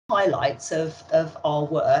highlights of our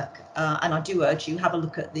work, and I do urge you have a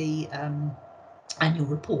look at the annual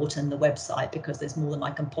report and the website, because there's more than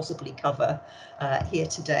I can possibly cover here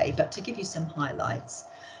today. But to give you some highlights,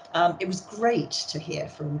 it was great to hear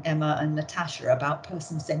from Emma and Natasha about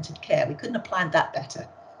person-centred care. We couldn't have planned that better.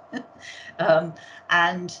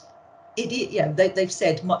 And they've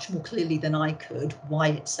said much more clearly than I could why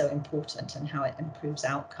it's so important and how it improves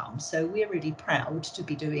outcomes. So we're really proud to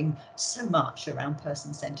be doing so much around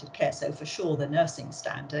person-centred care. So for sure the nursing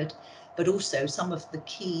standard, but also some of the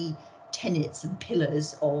key tenets and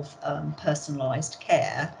pillars of personalised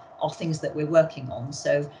care are things that we're working on.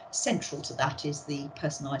 So central to that is the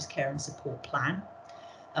personalised care and support plan.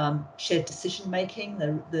 Shared decision making,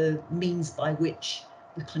 the means by which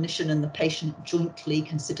the clinician and the patient jointly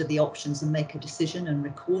consider the options and make a decision and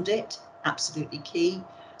record it, absolutely key.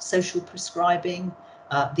 Social prescribing,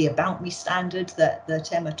 the About Me standard that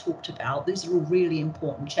Emma talked about, these are all really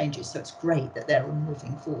important changes, so it's great that they're all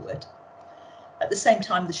moving forward. At the same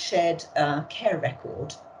time, the shared care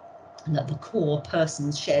record, and that the core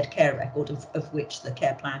person's shared care record, of which the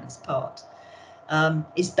care plan is part,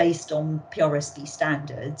 is based on PRSB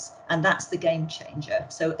standards, and that's the game changer.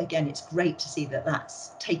 So again, it's great to see that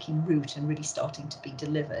that's taking root and really starting to be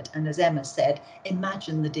delivered. And as Emma said,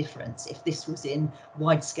 imagine the difference if this was in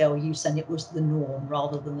wide-scale use and it was the norm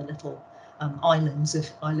rather than the little islands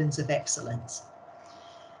of excellence.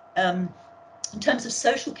 In terms of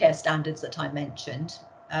social care standards that I mentioned,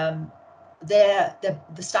 the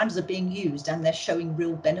standards are being used and they're showing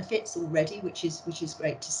real benefits already, which is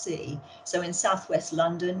great to see. So in Southwest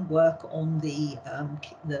London, work on the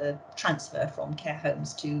transfer from care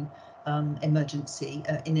homes to emergency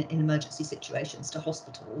situations to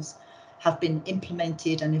hospitals have been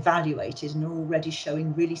implemented and evaluated and are already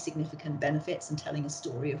showing really significant benefits and telling a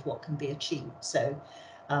story of what can be achieved. So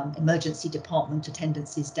emergency department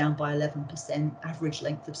attendance is down by 11%, average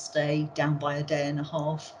length of stay down by a day and a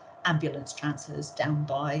half, ambulance transfers down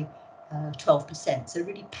by 12%. So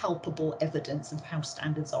really palpable evidence of how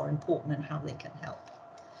standards are important and how they can help.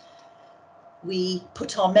 We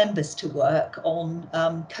put our members to work on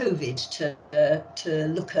COVID to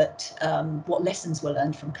look at what lessons were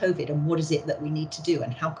learned from COVID and what is it that we need to do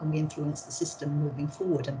and how can we influence the system moving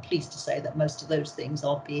forward. And pleased to say that most of those things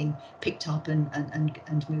are being picked up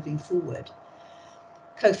and moving forward.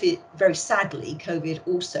 Very sadly, COVID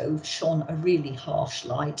also shone a really harsh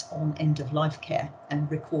light on end-of-life care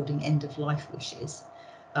and recording end-of-life wishes,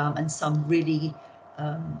 and some really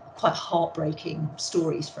quite heartbreaking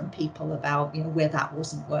stories from people about where that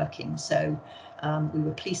wasn't working. So we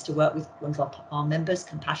were pleased to work with one of our members,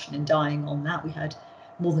 Compassion in Dying, on that. We had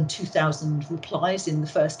more than 2,000 replies in the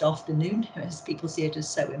first afternoon, as people see it as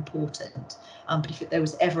so important. But if there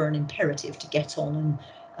was ever an imperative to get on and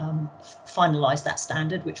finalise that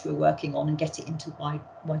standard, which we're working on, and get it into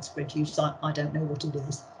widespread use, I don't know what it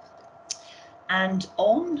is. And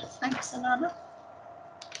on, thanks Alana.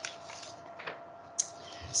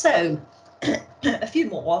 So a few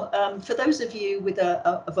more. For those of you with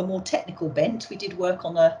of a more technical bent, we did work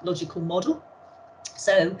on a logical model.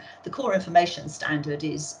 So the core information standard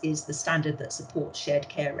is the standard that supports shared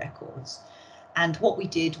care records. And what we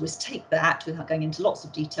did was take that, without going into lots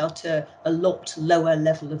of detail, to a lot lower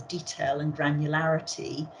level of detail and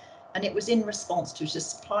granularity. And it was in response to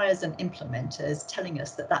just suppliers and implementers telling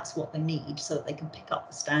us that that's what they need so that they can pick up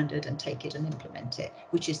the standard and take it and implement it,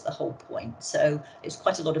 which is the whole point. So it's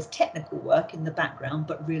quite a lot of technical work in the background,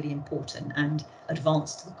 but really important and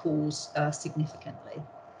advanced the cause significantly.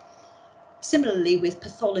 Similarly, with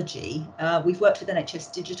pathology, we've worked with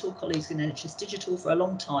NHS Digital, colleagues in NHS Digital, for a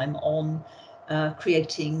long time on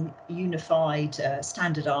creating unified,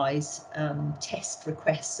 standardised test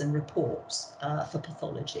requests and reports for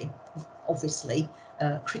pathology, obviously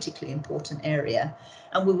a critically important area.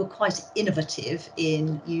 And we were quite innovative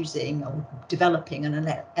in using or developing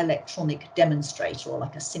an electronic demonstrator, or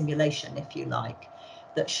like a simulation, if you like,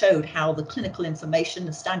 that showed how the clinical information,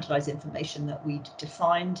 the standardised information that we'd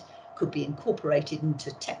defined, could be incorporated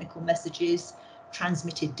into technical messages,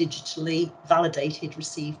 transmitted digitally, validated,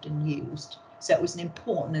 received and used. So it was an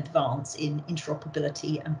important advance in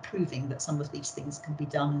interoperability and proving that some of these things can be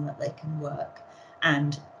done and that they can work,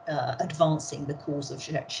 and advancing the cause of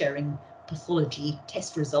sharing pathology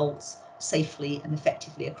test results safely and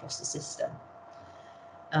effectively across the system.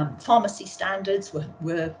 Pharmacy standards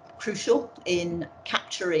were crucial in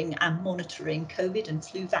capturing and monitoring COVID and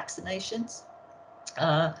flu vaccinations,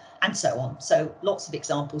 and so on. So lots of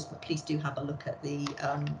examples, but please do have a look at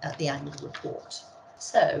the annual report.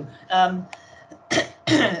 So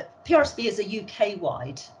PRSB is a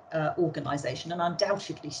UK-wide organisation, and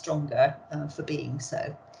undoubtedly stronger for being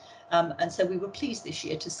so. And so we were pleased this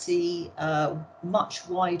year to see much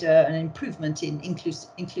wider an improvement in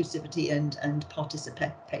inclusivity and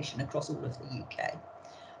participation across all of the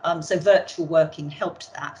UK. So virtual working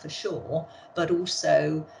helped that for sure, but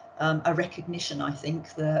also a recognition, I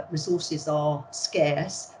think, that resources are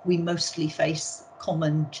scarce. We mostly face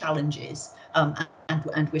common challenges, and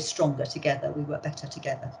we're stronger together, we work better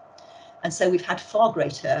together. And so we've had far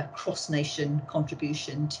greater cross-nation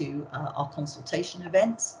contribution to our consultation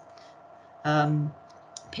events.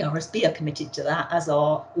 PRSB are committed to that, as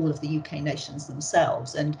are all of the UK nations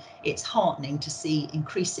themselves. And it's heartening to see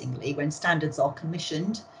increasingly when standards are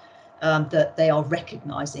commissioned that they are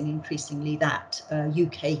recognising increasingly that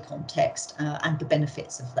UK context and the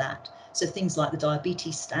benefits of that. So things like the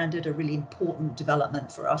diabetes standard, a really important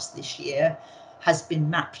development for us this year, has been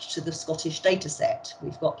mapped to the Scottish data set.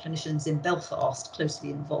 We've got clinicians in Belfast closely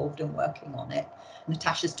involved and working on it.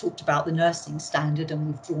 Natasha's talked about the nursing standard, and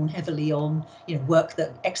we've drawn heavily on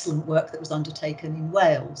excellent work that was undertaken in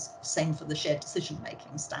Wales. Same for the shared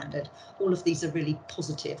decision-making standard. All of these are really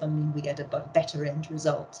positive and mean we get a better end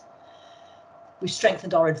result. We've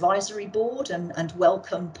strengthened our advisory board and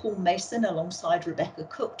welcome Paul Mason alongside Rebecca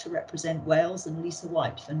Cook to represent Wales and Lisa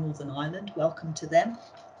White for Northern Ireland. Welcome to them.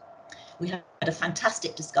 We had a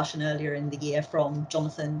fantastic discussion earlier in the year from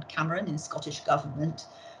Jonathan Cameron in Scottish Government,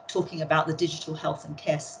 talking about the digital health and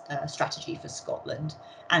care strategy for Scotland,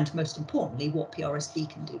 and most importantly, what PRSB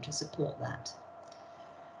can do to support that.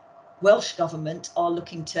 Welsh Government are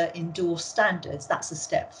looking to endorse standards. That's a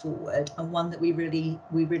step forward, and one that we really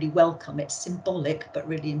welcome. It's symbolic but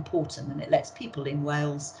really important, and it lets people in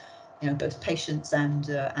Wales, both patients and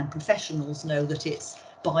professionals, know that it's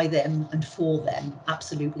by them and for them,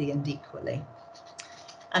 absolutely and equally.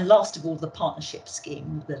 And last of all, the partnership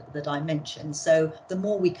scheme that I mentioned. So the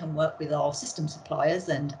more we can work with our system suppliers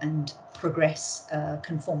and progress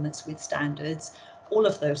conformance with standards, all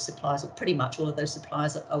of those suppliers, or pretty much all of those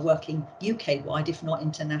suppliers, are working UK-wide, if not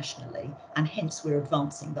internationally, and hence we're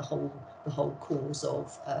advancing the whole cause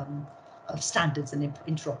of standards and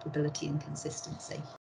interoperability and consistency.